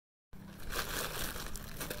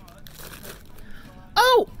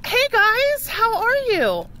how are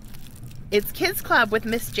you? It's Kids Club with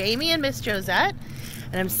Miss Jamie and Miss Josette,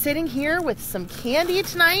 and I'm sitting here with some candy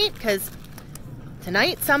tonight because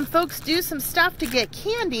tonight some folks do some stuff to get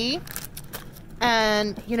candy,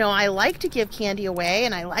 and you know, I like to give candy away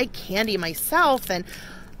and I like candy myself, and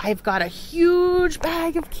I've got a huge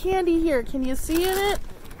bag of candy here. Can you see in it?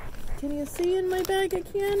 Can you see in my bag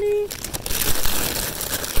of candy?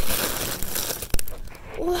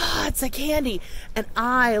 Lots of candy, and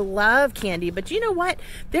I love candy, but you know what?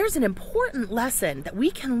 There's an important lesson that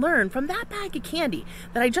we can learn from that bag of candy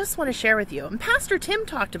that I just want to share with you. And Pastor Tim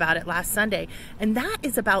talked about it last Sunday, and that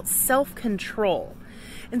is about self-control.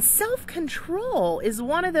 And self-control is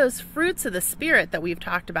one of those fruits of the Spirit that we've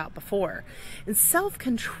talked about before. And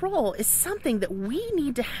self-control is something that we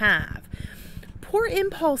need to have. Poor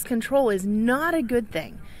impulse control is not a good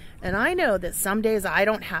thing. And I know that some days I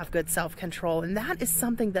don't have good self-control, and that is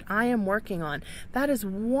something that I am working on. That is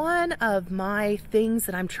one of my things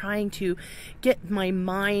that I'm trying to get my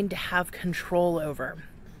mind to have control over.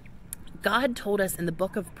 God told us in the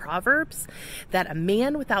book of Proverbs that a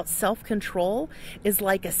man without self-control is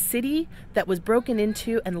like a city that was broken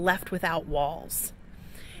into and left without walls.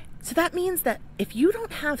 So that means that if you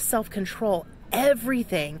don't have self-control,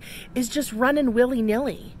 everything is just running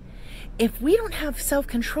willy-nilly. If we don't have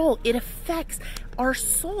self-control, it affects our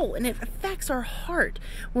soul and it affects our heart.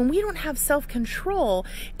 When we don't have self-control,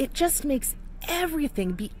 it just makes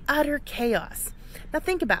everything be utter chaos. Now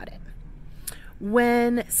think about it.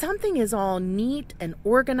 When something is all neat and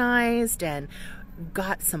organized and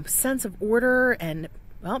got some sense of order and,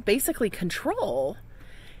 well, basically control,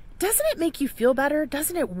 doesn't it make you feel better?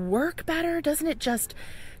 Doesn't it work better? Doesn't it just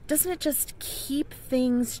keep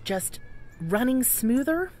things just running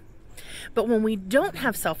smoother? But when we don't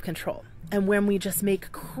have self-control, and when we just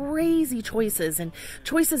make crazy choices and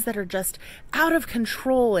choices that are just out of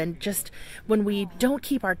control, and just when we don't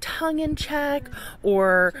keep our tongue in check,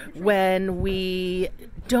 or when we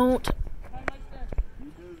don't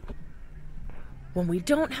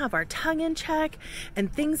have our tongue in check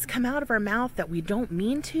and things come out of our mouth that we don't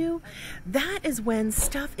mean to, that is when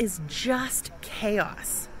stuff is just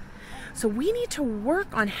chaos. So we need to work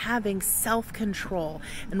on having self-control.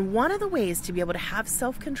 And one of the ways to be able to have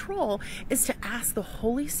self-control is to ask the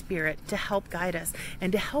Holy Spirit to help guide us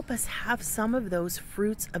and to help us have some of those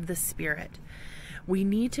fruits of the Spirit. We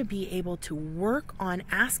need to be able to work on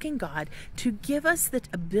asking God to give us the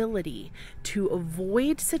ability to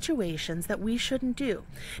avoid situations that we shouldn't do.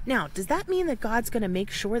 Now, does that mean that God's going to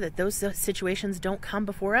make sure that those situations don't come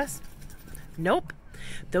before us? Nope.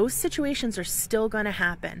 Those situations are still going to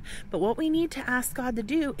happen. But what we need to ask God to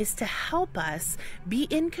do is to help us be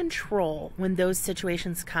in control when those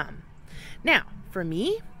situations come. Now, for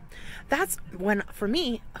me,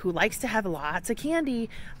 who likes to have lots of candy,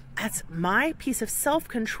 that's my piece of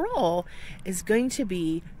self-control is going to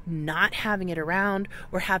be not having it around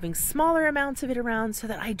or having smaller amounts of it around so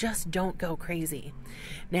that I just don't go crazy.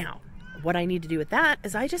 Now, what I need to do with that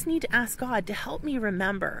is I just need to ask God to help me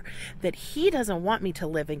remember that He doesn't want me to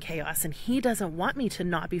live in chaos and He doesn't want me to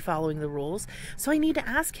not be following the rules. So I need to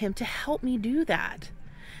ask Him to help me do that.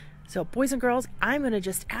 So boys and girls, I'm going to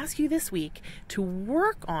just ask you this week to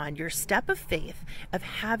work on your step of faith of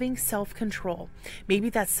having self-control. Maybe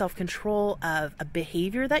that's self-control of a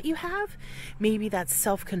behavior that you have. Maybe that's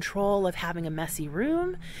self-control of having a messy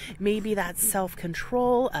room. Maybe that's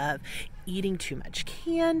self-control of eating too much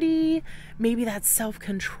candy. Maybe that's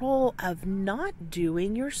self-control of not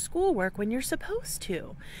doing your schoolwork when you're supposed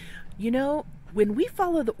to. You know, when we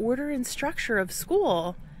follow the order and structure of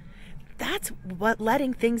school, that's what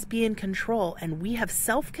letting things be in control, and we have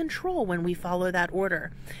self-control when we follow that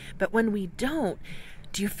order. But when we don't,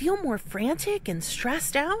 do you feel more frantic and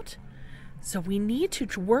stressed out? So we need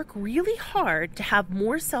to work really hard to have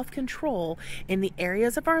more self-control in the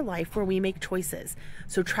areas of our life where we make choices.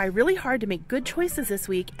 So try really hard to make good choices this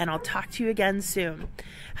week, and I'll talk to you again soon.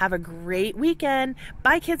 Have a great weekend.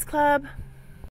 Bye, Kids Club.